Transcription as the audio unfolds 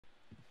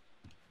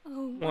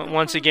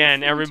Once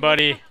again,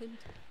 everybody,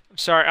 I'm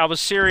sorry, I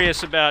was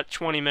serious about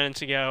 20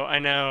 minutes ago. I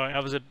know,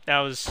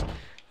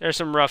 there's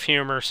some rough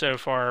humor so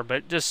far,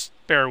 but just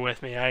bear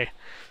with me.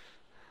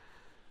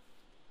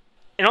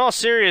 In all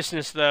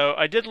seriousness, though,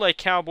 I did like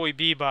Cowboy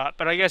Bebop,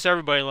 but I guess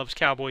everybody loves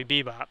Cowboy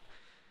Bebop.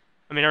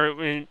 I mean,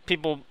 when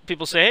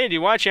people say, "Hey, do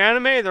you watch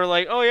anime?" They're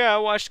like, "Oh yeah, I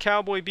watched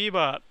Cowboy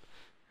Bebop,"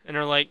 and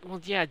they're like,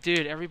 "Well, yeah,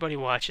 dude, everybody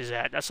watches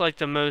that. That's like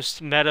the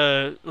most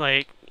meta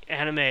like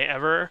anime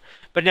ever."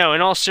 But no,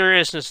 in all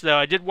seriousness, though,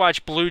 I did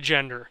watch Blue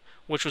Gender,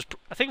 which was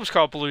I think it was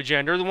called Blue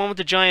Gender, the one with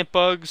the giant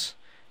bugs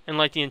and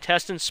like the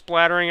intestines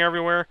splattering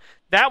everywhere.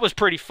 That was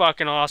pretty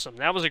fucking awesome.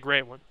 That was a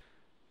great one.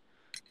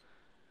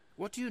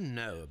 What do you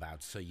know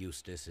about Sir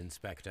Eustace,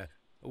 Inspector?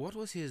 What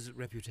was his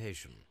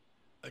reputation?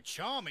 A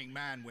charming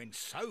man when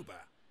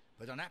sober,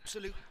 but an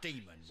absolute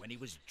demon when he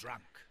was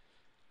drunk.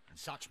 In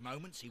such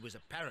moments he was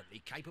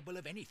apparently capable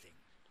of anything.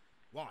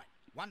 Why,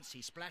 once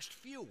he splashed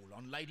fuel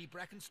on Lady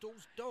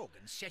Brackenstall's dog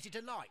and set it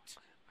alight.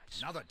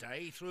 Another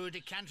day he threw a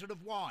decanter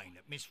of wine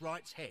at Miss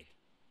Wright's head.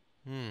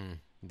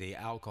 The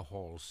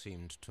alcohol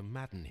seemed to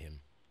madden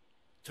him.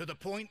 To the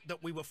point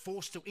that we were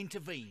forced to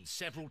intervene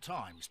several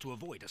times to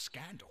avoid a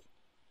scandal.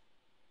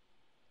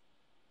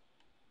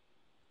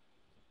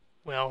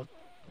 Well,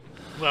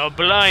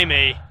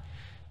 blimey.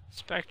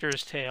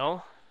 Inspector's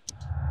tale.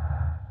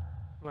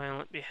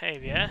 Violent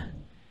behavior.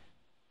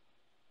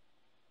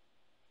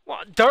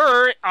 Well,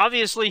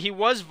 obviously he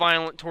was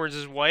violent towards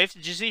his wife.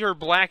 Did you see her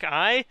black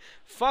eye?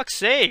 Fuck's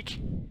sake.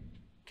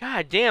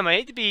 God damn, I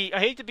hate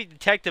to be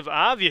Detective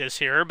Obvious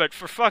here, but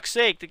for fuck's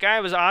sake, the guy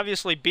was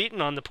obviously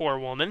beating on the poor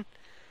woman.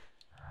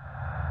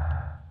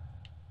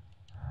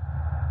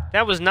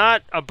 That was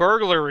not a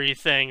burglary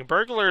thing.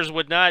 Burglars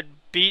would not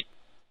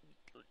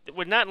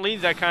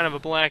leave that kind of a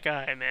black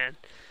eye, man.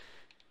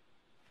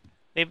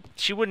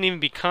 She wouldn't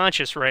even be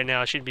conscious right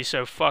now. She'd be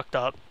so fucked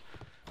up.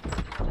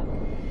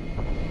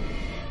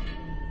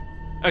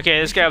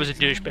 Okay, this guy was a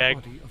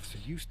douchebag.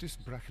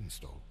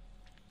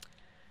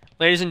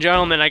 Ladies and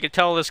gentlemen, I could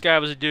tell this guy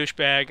was a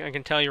douchebag. I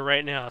can tell you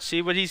right now.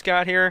 See what he's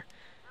got here?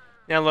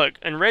 Now look,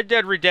 in Red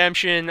Dead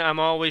Redemption, I'm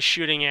always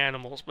shooting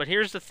animals. But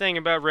here's the thing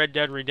about Red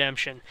Dead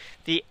Redemption.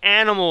 The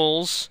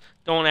animals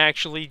don't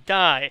actually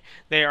die.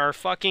 They are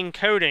fucking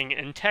coding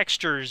and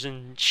textures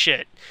and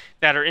shit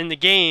that are in the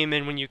game,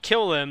 and when you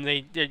kill them,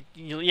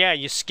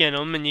 you skin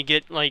them and you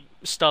get like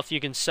stuff you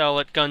can sell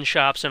at gun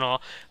shops and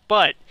all.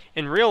 But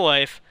in real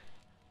life,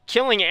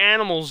 killing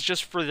animals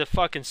just for the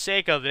fucking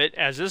sake of it,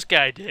 as this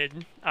guy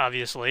did,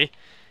 obviously,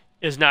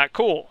 is not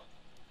cool.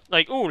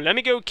 Like, ooh, let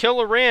me go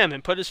kill a ram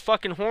and put his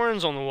fucking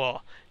horns on the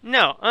wall.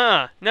 No,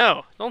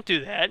 no, don't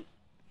do that.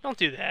 Don't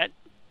do that.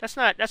 That's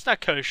not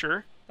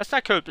kosher. That's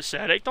not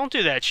copacetic. Don't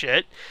do that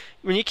shit.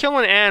 When you kill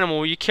an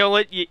animal, you kill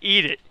it, you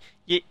eat it.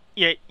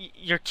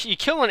 You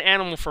kill an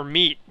animal for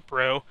meat,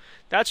 bro.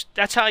 That's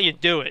how you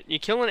do it. You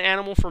kill an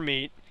animal for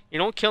meat. You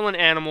don't kill an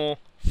animal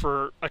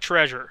for a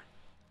treasure.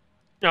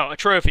 No, a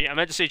trophy. I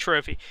meant to say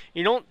trophy.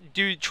 You don't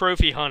do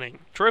trophy hunting.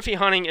 Trophy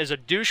hunting is a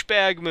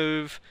douchebag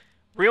move.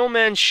 Real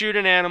men shoot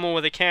an animal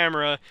with a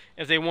camera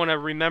if they want to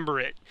remember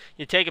it.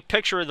 You take a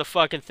picture of the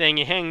fucking thing,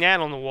 you hang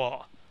that on the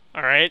wall.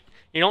 Alright?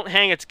 You don't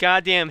hang its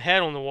goddamn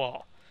head on the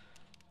wall.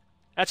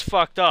 That's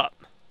fucked up.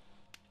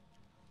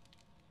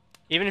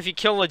 Even if you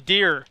kill a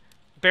deer,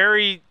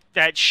 bury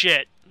that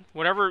shit.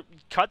 Whatever,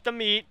 cut the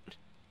meat,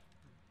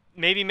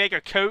 maybe make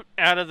a coat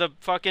out of the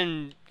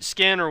fucking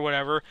skin or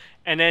whatever,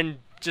 and then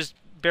just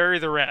bury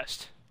the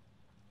rest.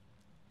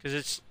 Because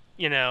it's,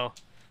 you know...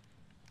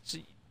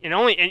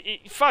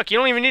 fuck, you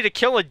don't even need to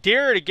kill a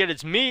deer to get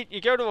its meat.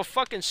 You go to a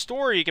fucking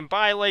store, you can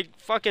buy, like,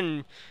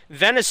 fucking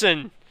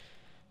venison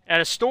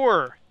at a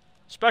store.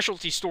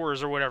 Specialty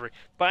stores or whatever.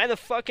 Buy the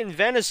fucking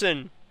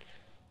venison.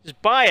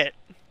 Just buy it.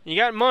 You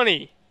got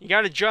money. You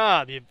got a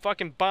job. You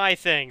fucking buy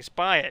things.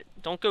 Buy it.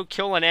 Don't go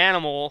kill an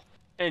animal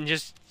and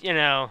just, you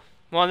know...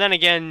 Well, then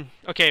again,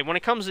 okay, when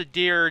it comes to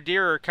deer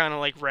are kind of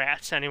like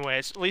rats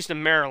anyways. At least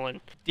in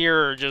Maryland.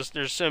 Deer are just,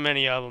 there's so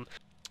many of them.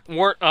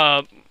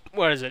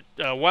 What is it?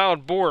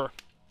 Wild boar.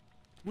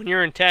 When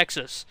you're in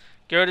Texas,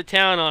 go to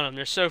town on them.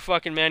 There's so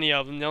fucking many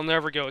of them, they'll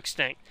never go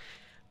extinct.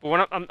 But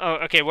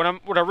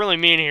what I really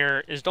mean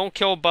here is don't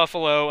kill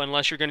buffalo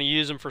unless you're going to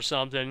use them for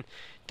something.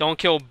 Don't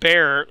kill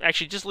bear.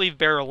 Actually, just leave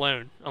bear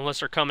alone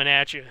unless they're coming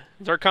at you.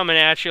 If they're coming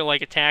at you,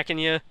 like attacking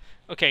you,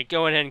 okay,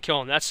 go ahead and kill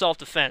them. That's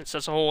self-defense.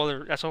 That's a whole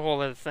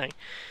other thing.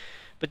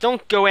 But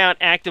don't go out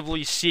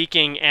actively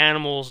seeking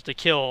animals to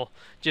kill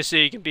just so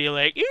you can be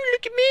like, "Ooh,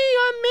 look at me,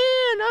 I'm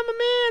a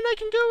man, I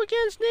can go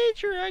against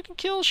nature, I can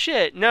kill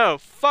shit." No,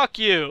 fuck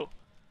you.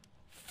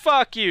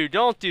 Fuck you,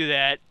 don't do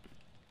that.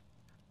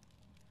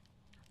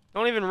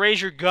 Don't even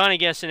raise your gun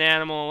against an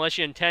animal unless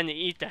you intend to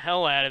eat the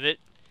hell out of it.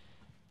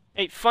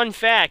 Hey, fun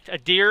fact, a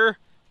deer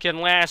can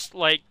last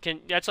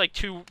that's like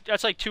 2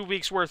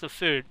 weeks worth of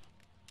food.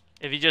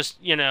 If you just,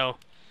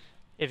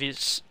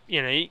 there's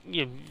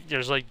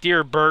like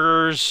deer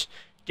burgers,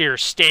 deer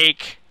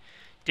steak,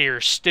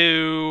 deer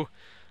stew,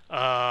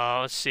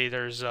 let's see,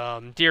 there's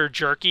deer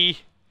jerky.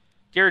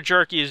 Deer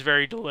jerky is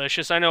very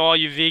delicious. I know all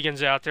you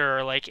vegans out there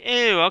are like,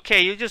 ew,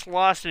 okay, you just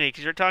lost me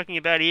because you're talking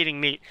about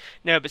eating meat.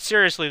 No, but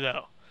seriously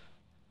though,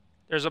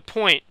 there's a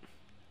point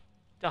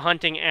to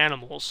hunting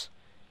animals.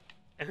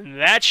 And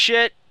that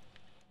shit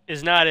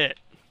is not it.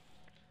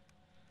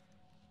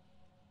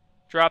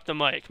 Drop the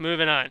mic.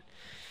 Moving on.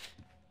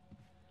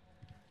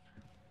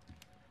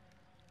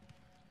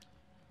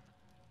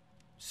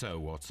 So,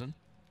 Watson,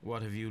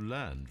 what have you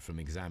learned from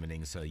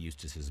examining Sir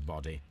Eustace's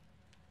body?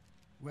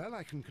 Well,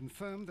 I can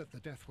confirm that the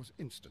death was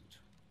instant.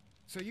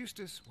 Sir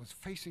Eustace was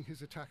facing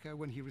his attacker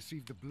when he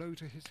received the blow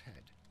to his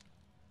head.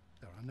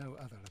 There are no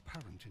other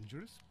apparent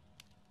injuries.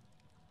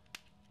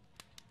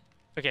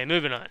 Okay,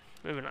 moving on.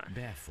 Moving on.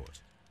 Barefoot.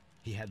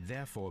 He had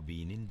therefore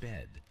been in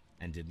bed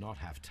and did not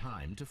have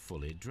time to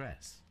fully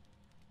dress.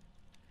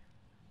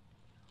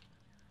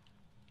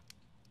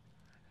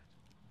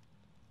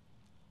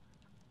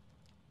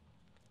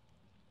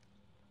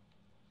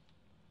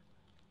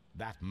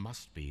 That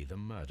must be the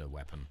murder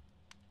weapon.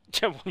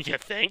 You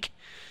think?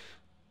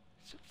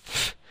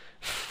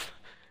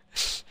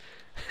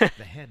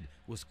 The head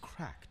was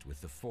cracked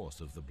with the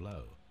force of the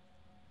blow.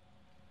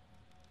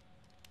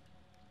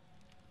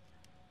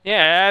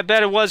 Yeah, I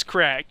bet it was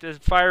cracked. The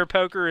fire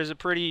poker is a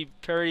pretty,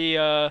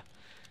 I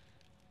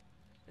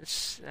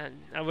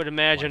would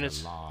imagine Quite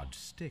it's... a large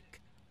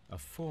stick, a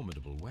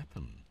formidable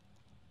weapon.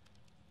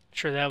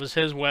 Sure, that was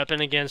his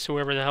weapon against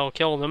whoever the hell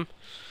killed him.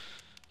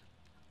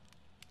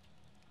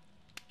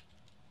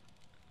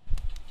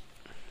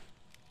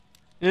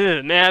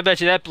 Ugh, man, I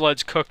bet you that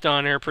blood's cooked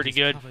on there pretty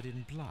good. Covered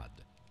in blood.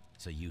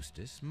 Sir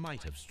Eustace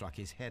might have struck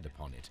his head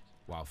upon it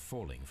while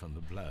falling from the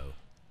blow.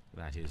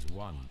 That is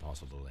one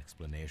possible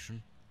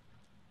explanation.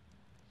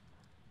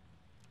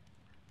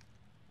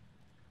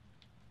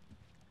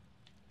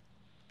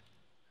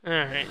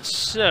 Alright,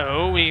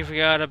 so we've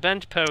got a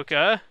bent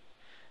polka,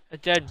 a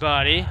dead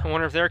body. I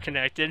wonder if they're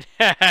connected.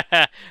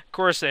 Of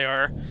course they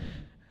are.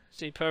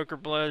 See, poker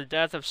blow. The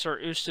death of Sir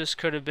Eustace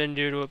could have been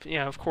due to a...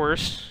 Yeah, of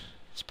course.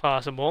 It's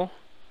possible.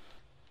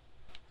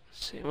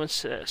 Let's see,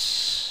 what's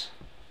this?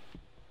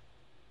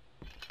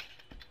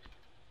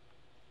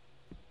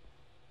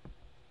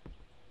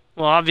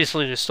 Well,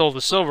 obviously they stole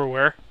the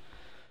silverware.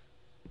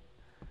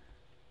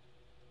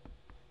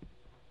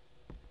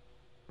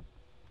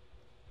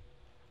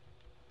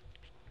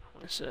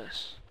 What's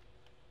this?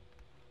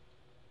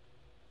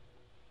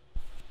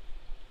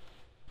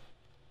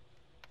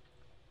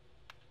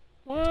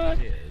 What? It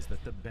appears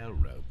that the bell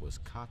rope was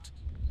cut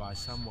by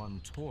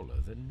someone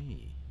taller than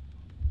me.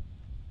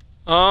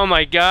 Oh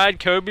my god,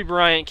 Kobe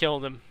Bryant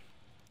killed him.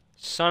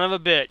 Son of a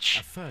bitch.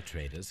 A fur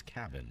trader's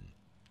cabin.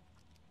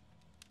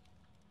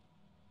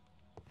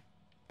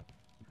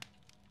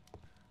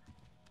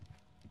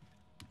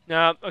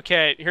 Now,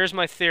 okay, here's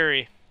my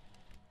theory.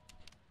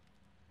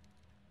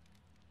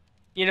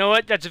 You know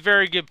what? That's a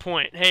very good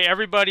point. Hey,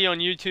 everybody on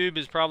YouTube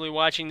is probably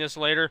watching this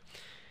later.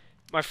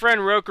 My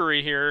friend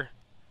Rokery here,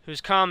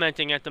 who's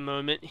commenting at the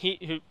moment,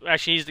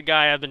 he's the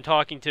guy I've been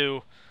talking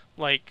to,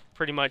 like,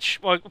 pretty much,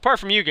 well, apart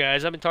from you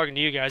guys, I've been talking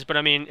to you guys, but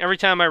I mean, every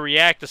time I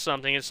react to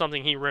something, it's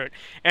something he wrote.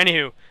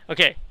 Anywho,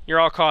 okay, you're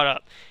all caught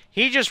up.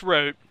 He just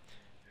wrote,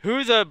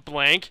 who the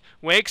blank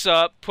wakes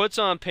up, puts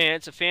on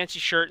pants, a fancy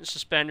shirt and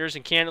suspenders,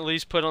 and can't at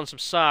least put on some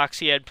socks.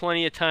 He had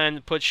plenty of time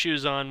to put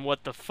shoes on.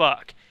 What the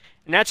fuck?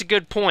 And that's a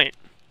good point.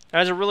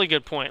 That's a really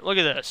good point. Look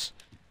at this.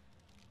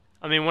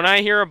 I mean, when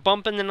I hear a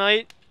bump in the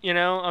night, you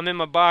know, I'm in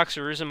my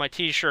boxers and my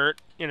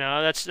t-shirt. You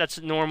know, that's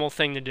a normal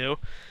thing to do.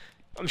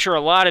 I'm sure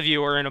a lot of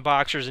you are in a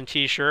boxers and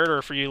t-shirt,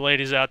 or for you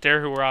ladies out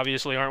there who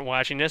obviously aren't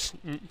watching this,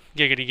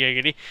 giggity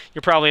giggity,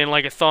 you're probably in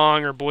like a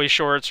thong or boy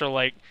shorts or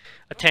like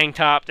a tank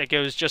top that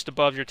goes just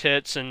above your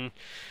tits, and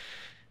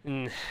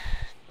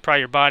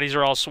probably your bodies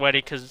are all sweaty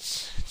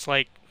because it's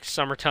like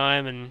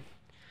summertime, and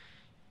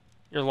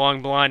your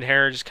long blonde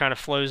hair just kind of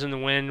flows in the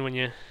wind when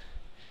you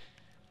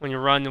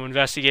run to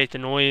investigate the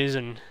noise,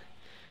 and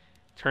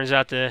turns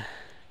out to...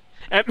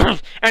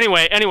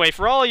 Anyway,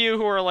 for all of you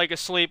who are like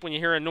asleep when you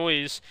hear a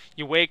noise,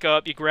 you wake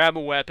up, you grab a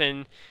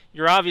weapon,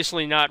 you're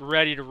obviously not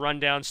ready to run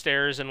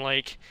downstairs and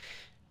like,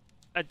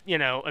 you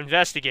know,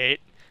 investigate.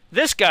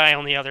 This guy,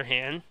 on the other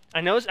hand, I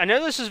know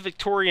this is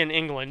Victorian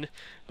England,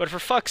 but for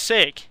fuck's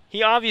sake,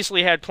 he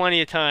obviously had plenty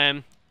of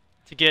time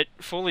to get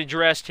fully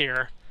dressed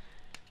here,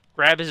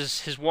 grab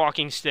his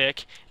walking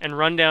stick, and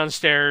run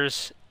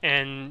downstairs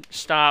and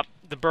stop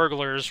the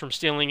burglars from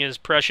stealing his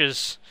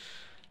precious...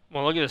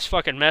 Well, look at this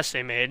fucking mess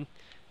they made.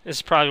 This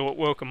is probably what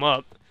woke him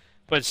up.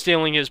 But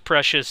stealing his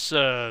precious,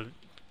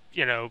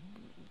 you know,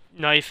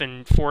 knife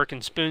and fork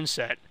and spoon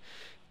set.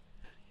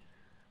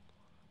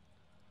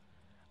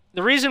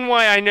 The reason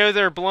why I know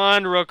they're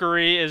blonde,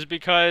 Rookery, is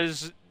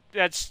because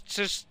that's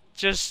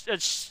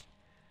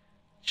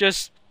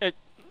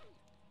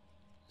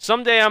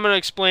someday I'm going to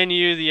explain to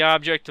you the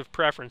object of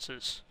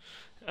preferences.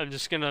 I'm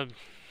just going to...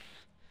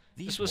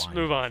 Let's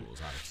move on.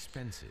 These are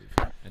expensive,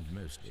 and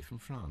mostly from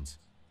France.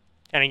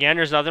 And again,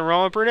 there's nothing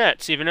wrong with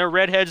brunettes. Even though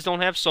redheads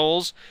don't have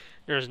souls,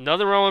 there's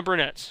nothing wrong with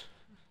brunettes.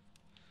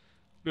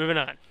 Moving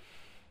on.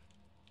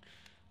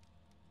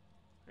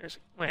 There's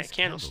wait, a This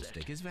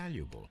candlestick. is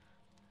valuable.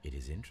 It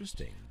is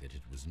interesting that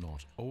it was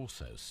not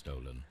also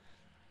stolen.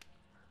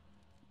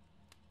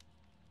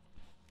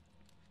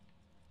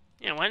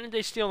 Yeah, why didn't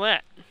they steal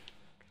that?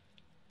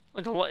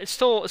 Like it's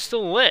still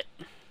lit.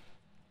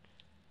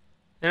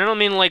 And I don't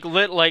mean like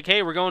lit like,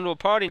 hey, we're going to a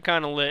party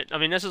kind of lit. I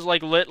mean, this is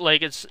like lit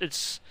like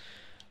it's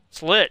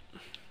lit.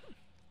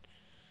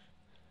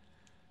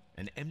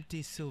 An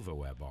empty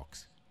silverware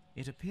box.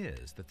 It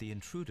appears that the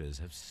intruders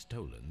have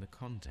stolen the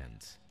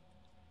contents.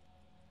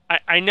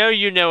 I know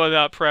you know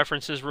about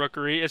preferences,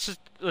 Rookery. It's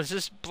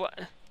just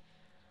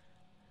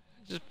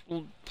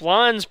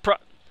blonde's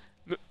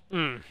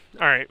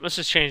Alright, let's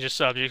just change the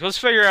subject. Let's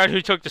figure out who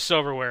took the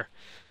silverware.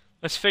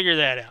 Let's figure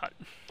that out.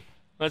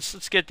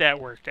 Let's get that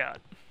worked out.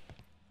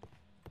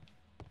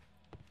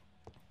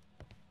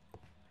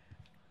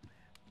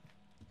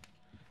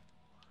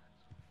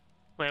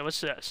 Wait, what's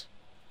this?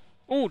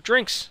 Ooh,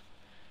 drinks.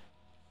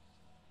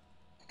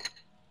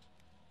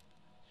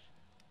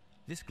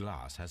 This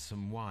glass has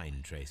some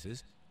wine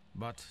traces,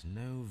 but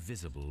no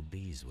visible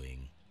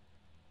beeswing.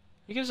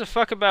 Who gives a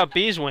fuck about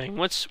beeswing?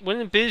 When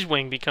did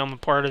beeswing become a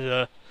part of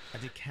the... A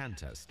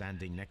decanter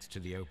standing next to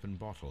the open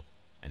bottle.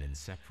 An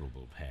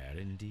inseparable pair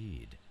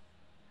indeed.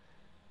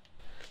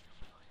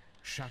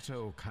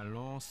 Chateau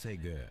Calon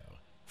Ségur.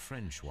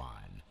 French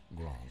wine.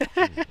 Grand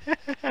Cru.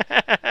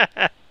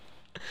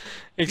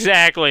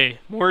 Exactly.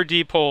 More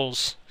deep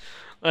holes.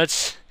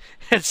 That's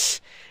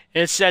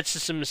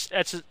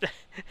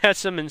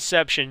some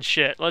Inception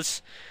shit.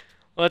 Let's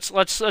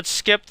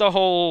skip the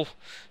whole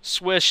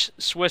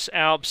Swiss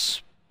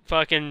Alps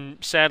fucking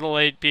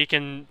satellite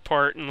beacon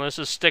part, and let's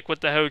just stick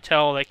with the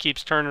hotel that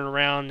keeps turning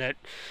around that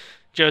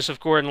Joseph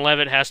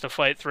Gordon-Levitt has to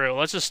fight through.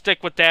 Let's just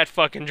stick with that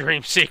fucking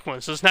dream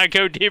sequence. Let's not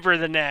go deeper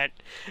than that.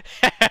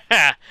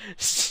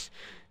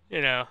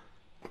 You know.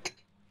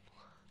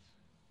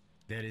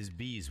 There is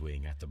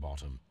beeswing at the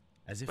bottom,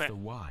 as if the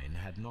wine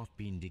had not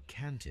been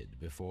decanted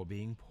before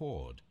being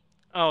poured.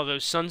 Oh,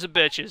 those sons of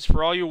bitches.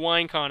 For all you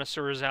wine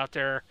connoisseurs out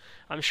there,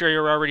 I'm sure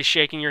you're already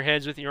shaking your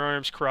heads with your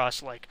arms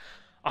crossed like,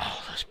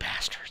 oh, those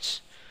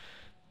bastards.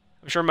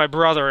 I'm sure my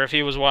brother, if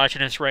he was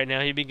watching this right now,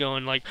 he'd be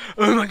going like,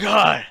 oh my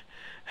god,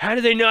 how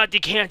did they not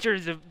decanter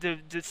the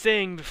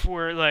thing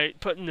before, like,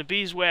 putting the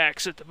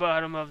beeswax at the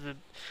bottom of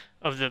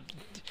the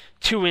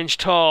 2-inch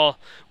tall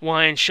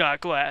wine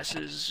shot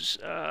glasses?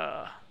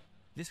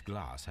 This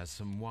glass has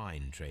some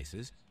wine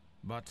traces,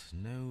 but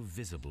no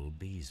visible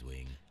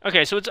beeswing.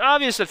 Okay, so it's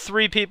obvious that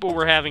 3 people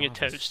were having a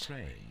toast.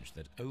 Strange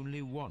that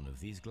only one of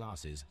these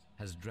glasses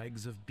has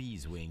dregs of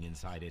beeswing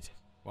inside it,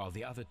 while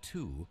the other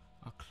 2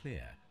 are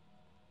clear.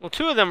 Well,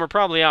 2 of them were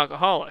probably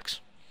alcoholics.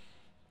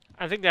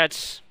 I think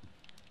that's...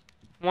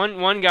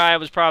 One guy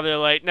was probably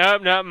like,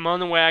 nope, I'm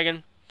on the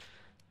wagon.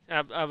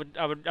 I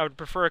would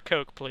prefer a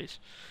Coke, please.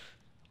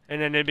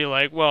 And then they'd be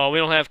like, well, we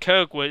don't have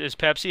Coke. Is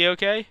Pepsi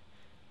okay?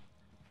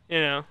 You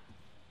know.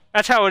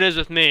 That's how it is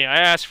with me. I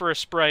ask for a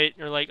Sprite,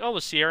 and they're like, oh,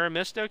 was Sierra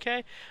Mist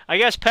okay? I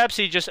guess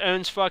Pepsi just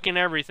owns fucking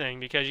everything,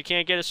 because you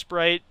can't get a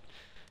Sprite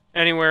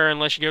anywhere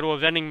unless you go to a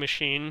vending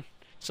machine.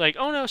 It's like,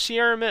 oh no,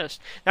 Sierra Mist.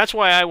 That's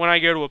why when I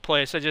go to a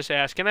place, I just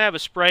ask, can I have a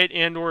Sprite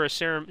and or a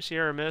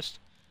Sierra Mist?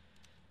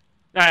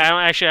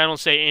 I don't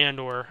say and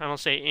or. I don't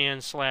say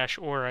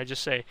and/or. I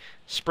just say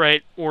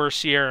Sprite or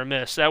Sierra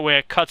Mist. That way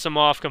it cuts them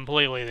off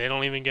completely. They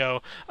don't even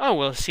go, oh,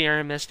 well,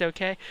 Sierra Mist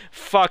okay?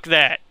 Fuck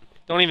that.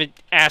 Don't even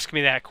ask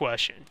me that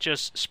question.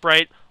 Just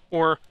Sprite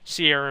or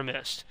Sierra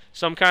Mist.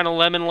 Some kind of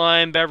lemon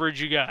lime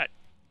beverage you got.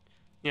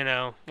 You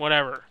know,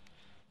 whatever.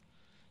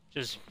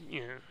 Just,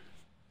 you know,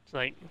 it's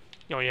like,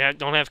 you know, you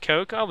don't have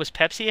Coke? Oh, was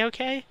Pepsi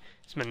okay?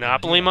 Is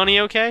Monopoly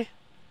money okay?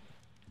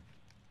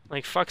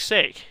 Like, fuck's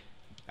sake.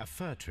 A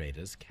fur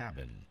trader's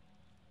cabin.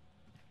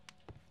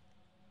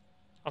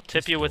 I'll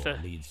tip you with a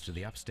leads to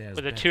the upstairs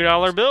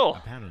 $2 bill.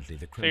 Apparently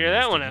the Figure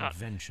that one out.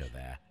 Venture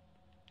there.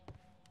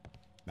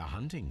 The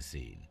hunting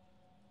scene.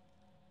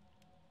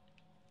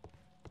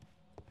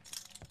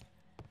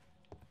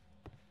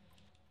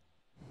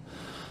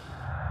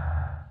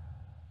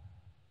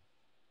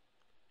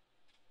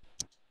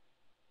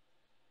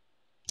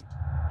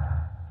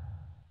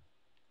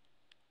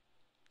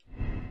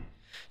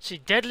 See,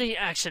 deadly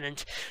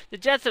accident. The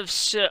death of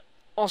Sir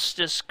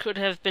Ostis could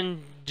have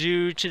been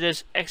due to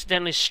this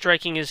accidentally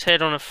striking his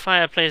head on a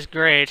fireplace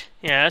grate.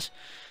 Yes.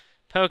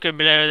 Poker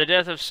blow. The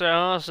death of Sir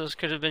Ostis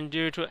could have been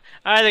due to...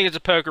 I think it's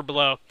a poker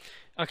blow.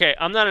 Okay,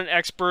 I'm not an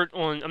expert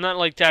on... I'm not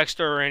like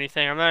Dexter or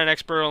anything. I'm not an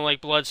expert on, like,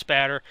 blood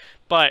spatter.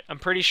 But I'm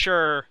pretty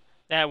sure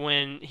that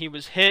when he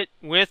was hit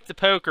with the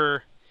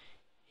poker,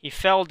 he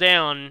fell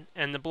down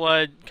and the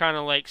blood kind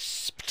of, like,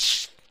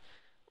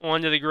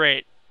 onto the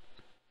grate.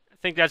 I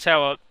think that's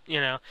how, you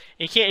know,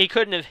 he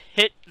couldn't have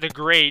hit the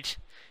grate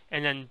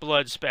and then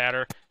blood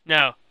spatter.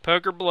 No,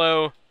 poker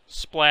blow,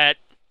 splat,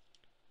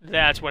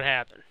 that's what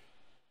happened.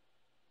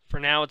 For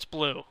now, it's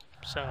blue,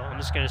 so I'm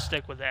just going to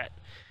stick with that.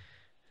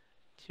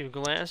 2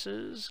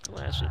 glasses,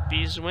 glass with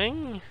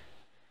beeswing.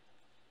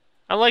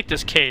 I like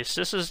this case.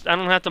 I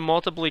don't have to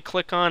multiply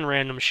click on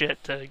random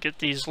shit to get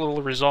these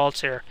little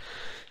results here.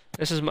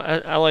 This is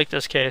I like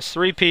this case.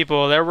 3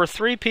 people. There were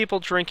 3 people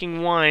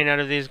drinking wine out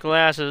of these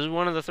glasses.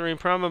 One of the 3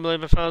 probably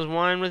prefers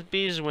wine with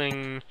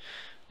beeswing,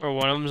 or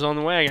one of them's on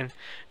the wagon.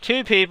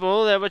 2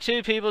 people. There were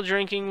 2 people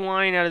drinking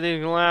wine out of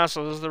these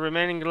glasses. The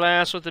remaining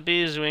glass with the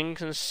beeswing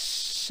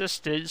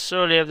consisted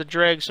solely of the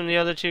dregs from the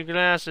other 2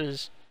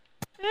 glasses.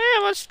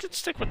 Yeah, let's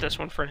stick with this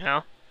one for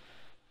now.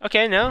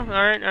 Okay, no, all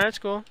right, that's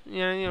cool.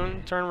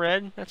 Turn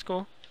red. That's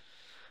cool.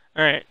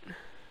 All right.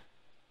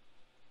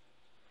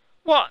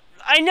 Well,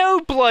 I know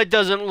blood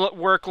doesn't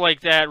work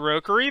like that,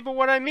 Rokeri, but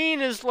what I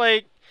mean is,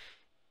 like,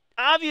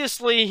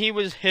 obviously he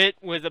was hit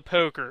with a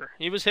poker.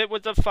 He was hit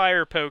with a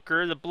fire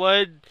poker. The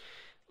blood,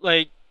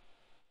 like,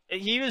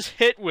 he was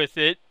hit with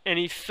it, and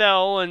he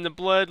fell, and the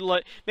blood,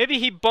 like, maybe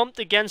he bumped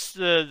against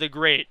the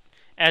grate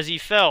as he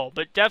fell,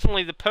 but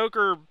definitely the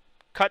poker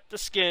cut the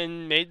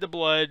skin, made the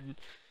blood.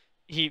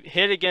 He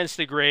hit against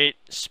the grate,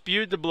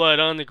 spewed the blood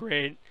on the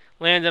grate,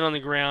 landed on the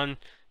ground,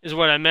 is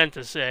what I meant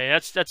to say.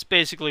 That's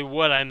basically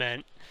what I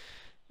meant.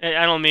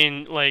 I don't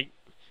mean, like,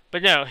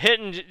 but no,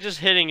 just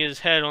hitting his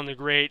head on the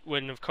grate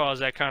wouldn't have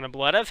caused that kind of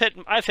blood.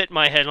 I've hit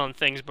my head on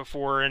things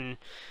before and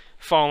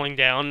falling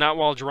down, not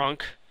while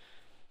drunk,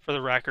 for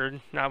the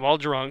record, not while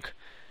drunk,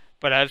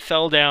 but I've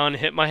fell down,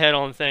 hit my head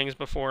on things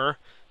before,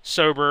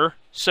 sober,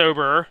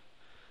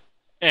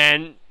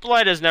 and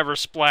blood has never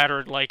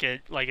splattered like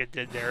it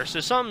did there. So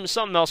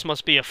something else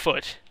must be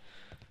afoot.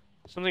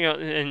 Something else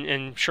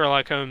in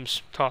Sherlock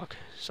Holmes talk.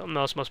 Something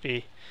else must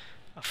be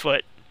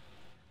afoot.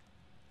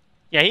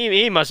 Yeah,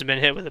 he must have been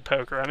hit with a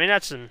poker. I mean,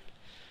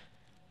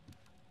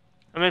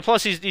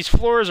 plus these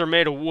floors are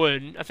made of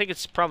wood. I think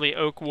it's probably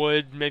oak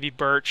wood, maybe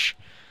birch.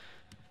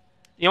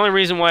 The only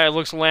reason why it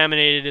looks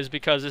laminated is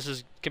because this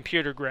is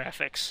computer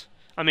graphics.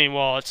 I mean,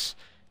 well, it's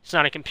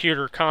not a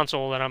computer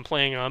console that I'm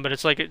playing on, but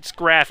it's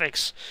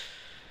graphics.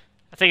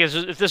 I think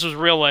if this was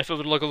real life, it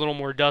would look a little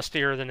more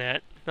dustier than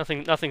that.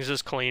 Nothing's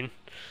this clean.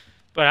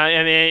 But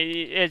I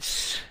mean,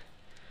 it's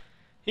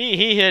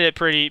he hit it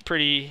pretty.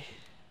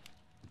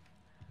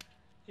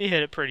 He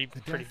hit it pretty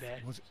bad.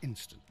 It was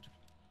instant.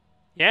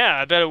 Yeah,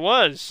 I bet it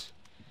was.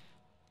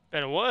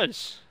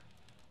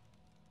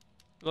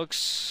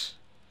 Looks.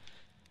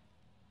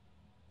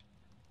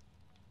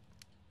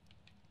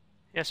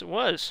 Yes, it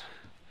was.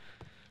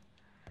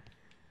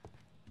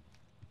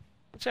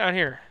 What's out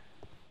here?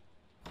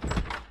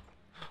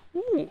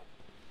 Ooh.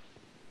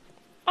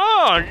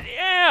 Oh,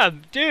 yeah,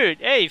 dude.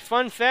 Hey,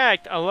 fun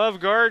fact. I love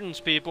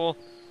gardens, people.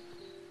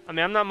 I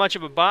mean, I'm not much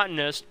of a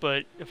botanist,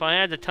 but if I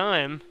had the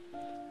time,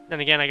 then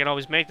again, I could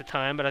always make the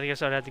time, but I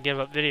guess I'd have to give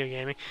up video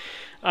gaming.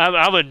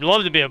 I would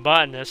love to be a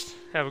botanist.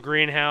 Have a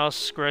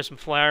greenhouse, grow some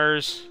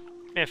flowers.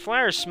 Man,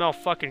 flowers smell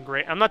fucking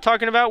great. I'm not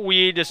talking about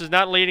weed. This is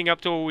not leading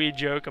up to a weed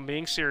joke. I'm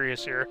being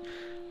serious here.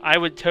 I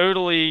would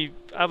totally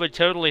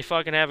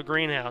fucking have a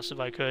greenhouse if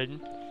I could.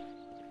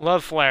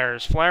 Love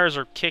flowers. Flowers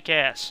are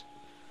kick-ass.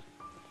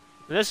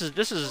 This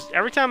is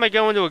every time I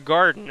go into a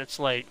garden, it's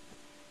like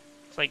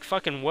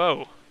fucking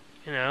whoa,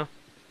 you know?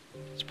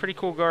 It's a pretty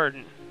cool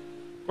garden.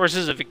 Of course,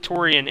 this is a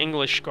Victorian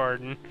English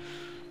garden.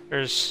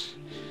 The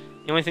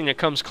only thing that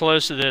comes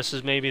close to this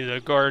is maybe the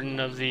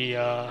garden of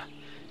the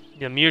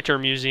Mutter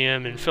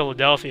Museum in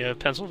Philadelphia,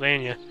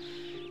 Pennsylvania.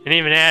 And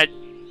even that,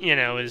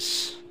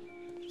 it's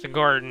a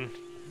garden.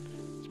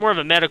 It's more of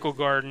a medical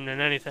garden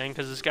than anything,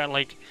 because it's got,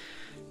 like,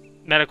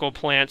 medical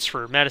plants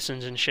for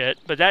medicines and shit.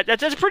 But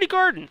that's a pretty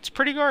garden. It's a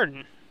pretty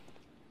garden.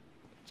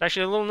 It's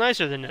actually a little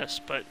nicer than this,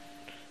 but...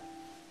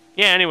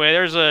 Yeah, anyway,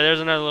 there's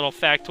another little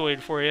factoid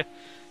for you.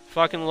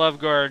 Fucking love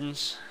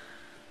gardens.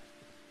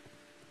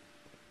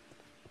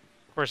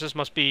 Of course, this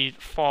must be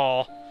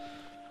fall.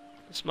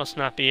 This must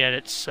not be at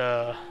its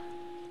like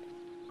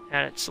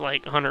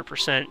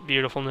 100%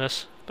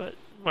 beautifulness, but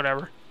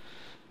whatever.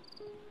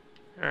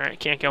 Alright,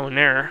 can't go in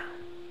there.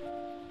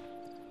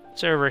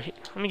 It's over here.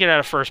 Let me get out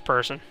of first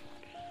person.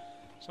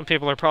 Some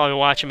people are probably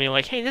watching me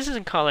like, hey, this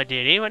isn't Call of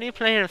Duty. What are you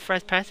playing in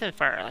first person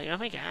for? Like, oh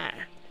my god.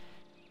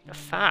 The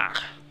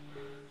fuck?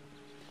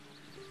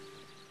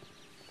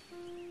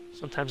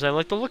 Sometimes I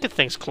like to look at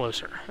things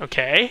closer.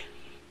 Okay.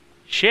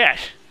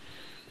 Shit.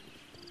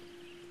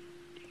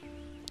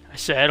 I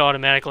said,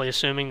 automatically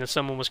assuming that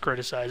someone was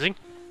criticizing.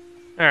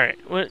 Alright,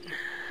 what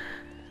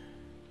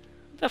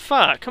the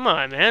fuck? Come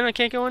on, man. I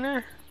can't go in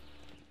there?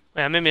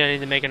 Yeah, maybe I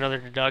need to make another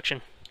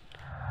deduction.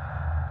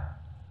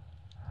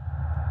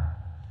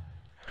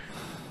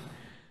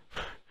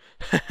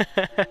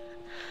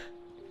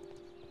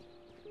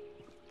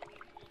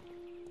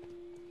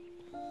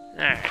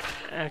 Alright,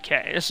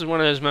 okay. This is one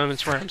of those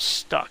moments where I'm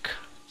stuck.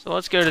 So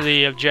let's go to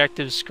the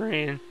objective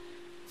screen.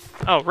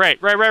 Oh, right.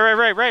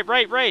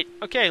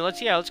 Okay,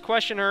 let's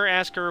question her,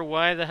 ask her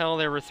why the hell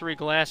there were 3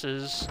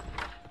 glasses.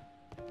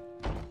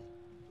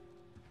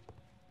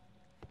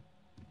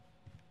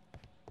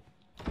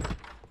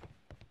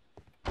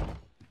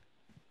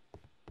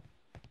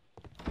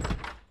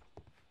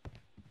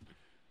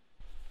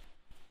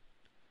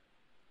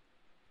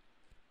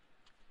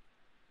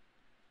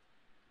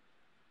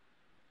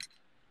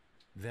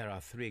 There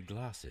are 3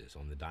 glasses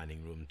on the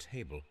dining room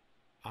table.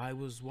 I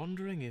was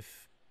wondering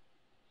if...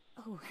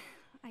 Oh,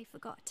 I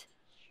forgot.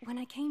 When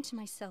I came to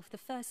myself the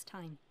first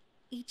time,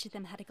 each of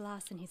them had a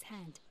glass in his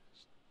hand.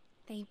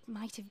 They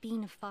might have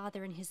been a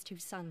father and his two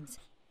sons.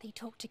 They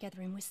talked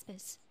together in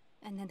whispers,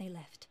 and then they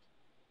left.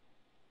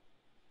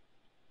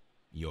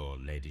 Your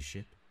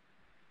ladyship?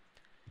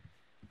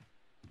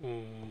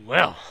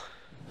 Well.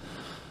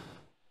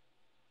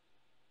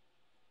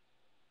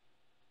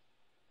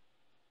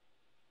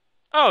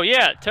 Oh,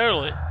 yeah,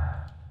 totally.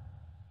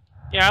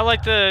 Yeah, I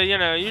like to,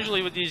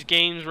 usually with these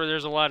games where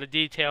there's a lot of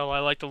detail, I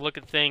like to look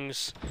at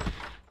things,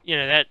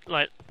 that,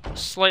 like,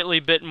 slightly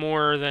bit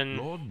more than...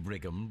 Lord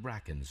Brigham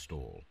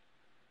Brackenstall.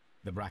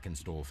 The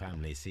Brackenstall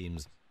family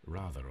seems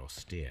rather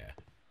austere.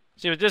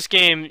 See, with this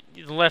game,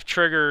 the left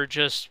trigger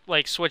just,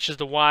 like, switches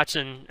to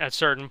Watson at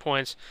certain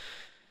points.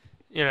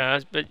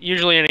 But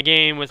usually in a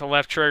game with a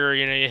left trigger,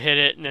 you hit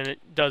it and then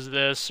it does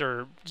this,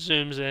 or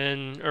zooms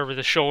in over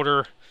the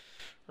shoulder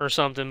or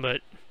something,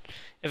 but...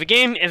 If a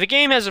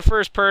game has a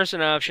first-person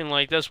option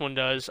like this one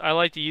does, I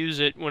like to use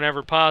it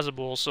whenever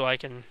possible so I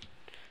can...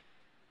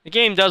 The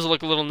game does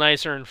look a little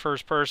nicer in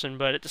first person,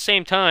 but at the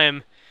same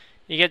time,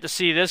 you get to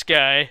see this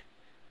guy,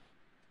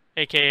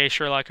 aka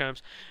Sherlock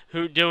Holmes,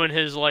 who doing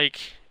his,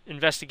 like,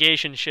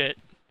 investigation shit.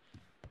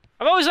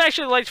 I've always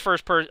actually liked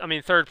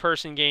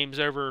third-person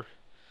games over...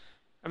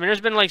 there's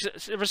been, like,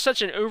 there was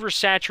such an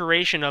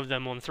oversaturation of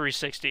them on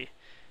 360.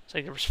 It's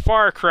like there was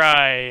Far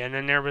Cry, and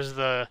then there was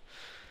the...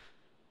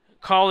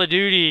 Call of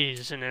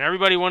Duties, and then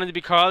everybody wanted to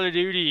be Call of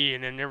Duty,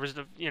 and then there was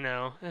the,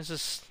 this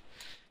is...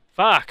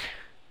 Fuck.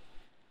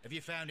 Have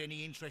you found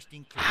any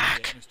interesting clues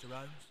yet, Mr.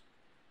 Holmes?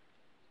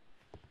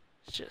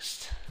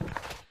 Just...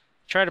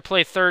 Try to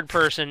play third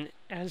person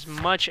as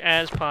much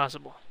as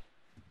possible.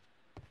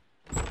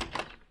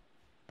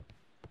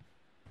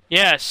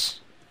 Yes.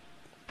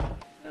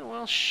 Oh,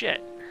 well,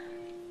 shit.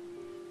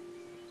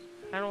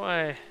 How do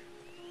I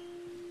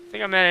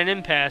think I'm at an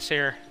impasse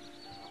here.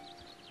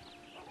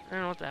 I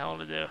don't know what the hell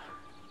to do.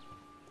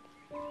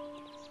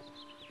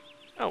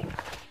 Oh.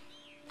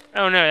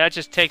 Oh no, that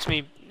just takes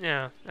me...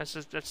 that's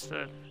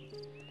the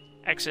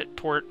exit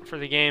port for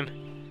the game.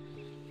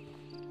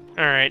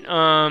 Alright,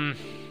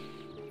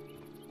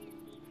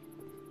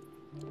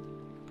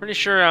 pretty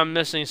sure I'm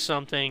missing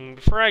something.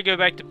 Before I go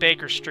back to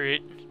Baker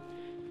Street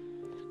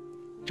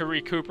to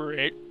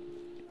recuperate,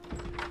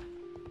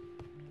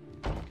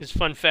 because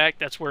fun fact,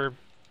 that's where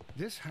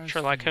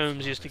Sherlock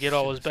Holmes used to get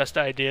all his best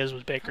ideas,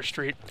 was Baker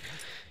Street.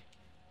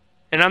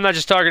 And I'm not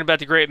just talking about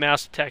The Great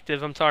Mouse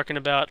Detective, I'm talking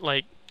about,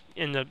 like,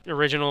 in the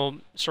original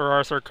Sir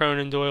Arthur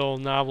Conan Doyle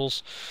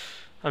novels.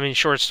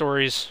 Short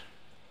stories.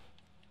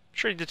 I'm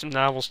sure he did some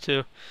novels,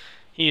 too.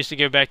 He used to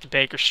go back to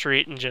Baker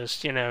Street and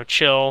just,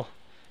 chill,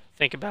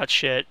 think about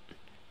shit,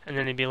 and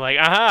then he'd be like,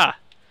 aha!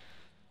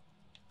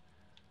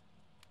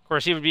 Of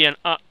course, he would be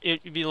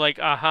it'd be like,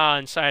 aha,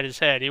 inside his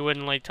head. He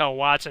wouldn't, like, tell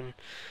Watson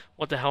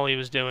what the hell he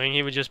was doing.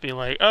 He would just be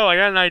like, oh, I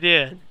got an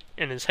idea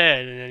in his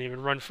head, and then he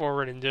would run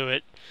forward and do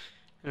it.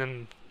 And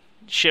then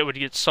shit would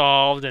get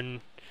solved,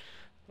 and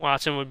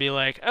Watson would be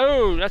like,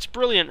 oh, that's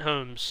brilliant,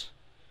 Holmes.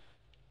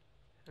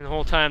 And the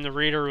whole time the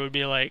reader would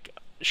be like,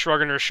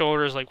 shrugging her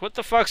shoulders like, what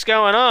the fuck's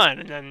going on?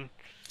 And then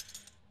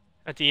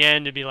at the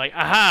end it'd be like,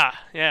 aha,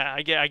 yeah,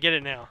 I get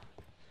it now.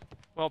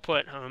 Well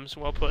put, Holmes,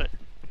 well put.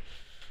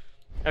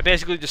 That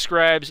basically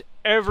describes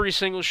every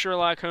single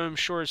Sherlock Holmes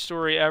short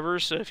story ever,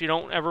 so if you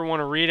don't ever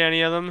want to read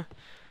any of them,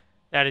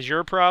 that is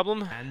your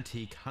problem.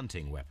 Antique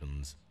hunting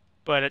weapons.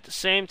 But at the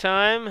same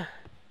time,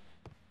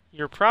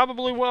 you're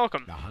probably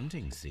welcome. The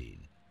hunting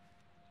scene.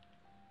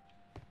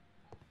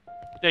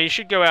 Yeah, you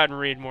should go out and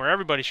read more.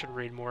 Everybody should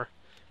read more,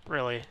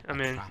 really.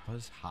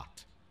 Trapper's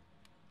Hut.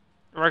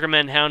 I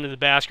recommend Hound of the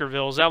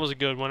Baskervilles. That was a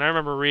good one. I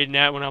remember reading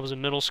that when I was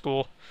in middle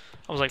school.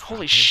 I was like,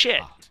 holy shit.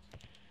 Hut.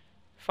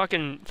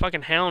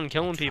 Fucking Hound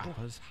killing people.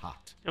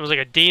 Hut. It was like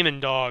a demon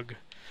dog.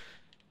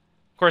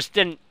 Of course, it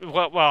didn't...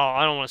 Well,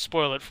 I don't want to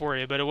spoil it for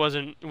you, but it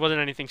wasn't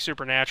anything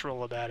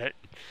supernatural about it.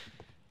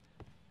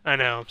 I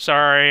know.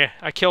 Sorry.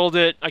 I killed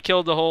it. I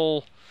killed the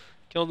whole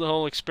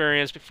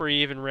experience before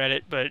you even read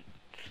it, but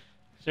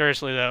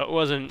seriously though, it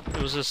wasn't.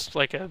 It was just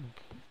like a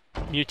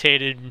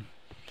mutated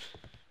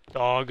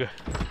dog.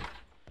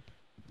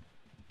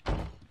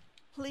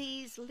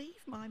 Please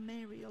leave my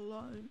Mary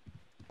alone.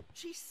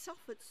 She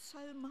suffered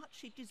so much,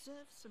 she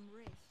deserves some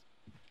rest.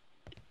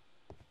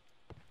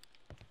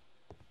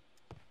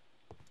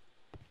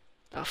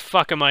 The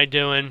fuck am I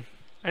doing?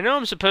 I know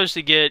I'm supposed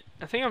to get...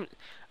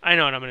 I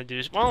know what I'm going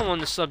to do. While I'm on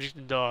the subject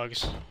of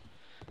dogs,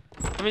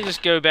 let me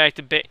just go back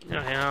to no,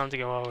 I don't have to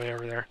go all the way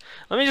over there.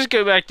 Let me just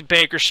go back to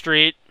Baker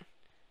Street.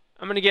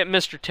 I'm going to get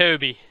Mr.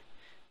 Toby.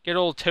 Get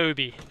old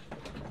Toby.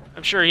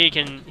 I'm sure he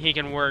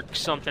can work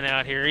something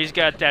out here. He's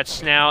got that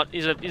snout.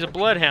 He's a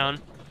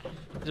bloodhound.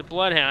 He's a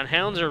bloodhound.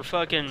 Hounds are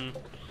fucking...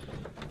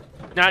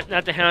 Not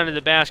the Hound of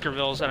the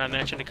Baskervilles that I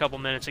mentioned a couple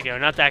minutes ago.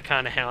 Not that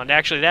kind of hound.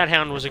 Actually, that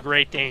hound was a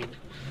Great Dane.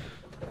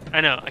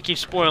 I know. I keep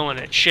spoiling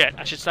it. Shit.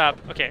 I should stop.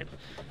 Okay.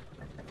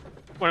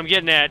 What I'm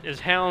getting at is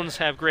hounds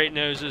have great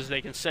noses.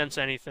 They can sense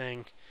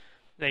anything.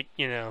 They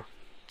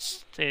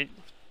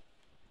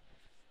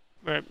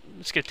Right,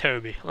 let's get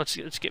Toby. Let's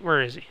get.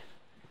 Where is he?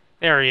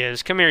 There he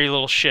is. Come here, you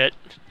little shit.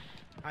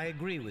 I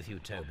agree with you,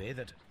 Toby,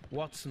 that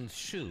Watson's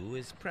shoe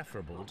is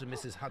preferable to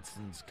Mrs.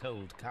 Hudson's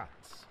cold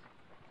cuts.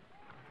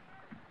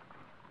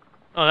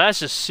 Oh, that's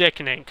just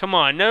sickening. Come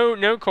on,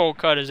 no cold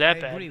cut is that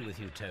I bad. agree with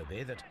you,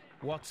 Toby, that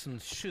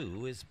Watson's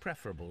shoe is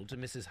preferable to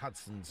Mrs.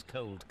 Hudson's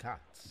cold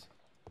cuts.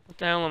 What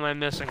the hell am I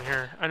missing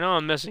here? I know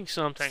I'm missing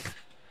something.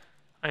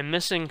 I'm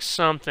missing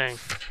something.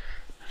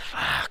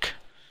 Fuck.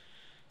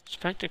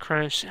 Inspect the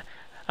crime scene.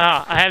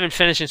 Ah, I haven't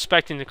finished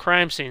inspecting the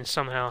crime scene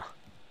somehow.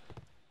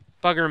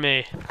 Bugger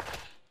me.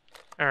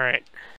 Alright.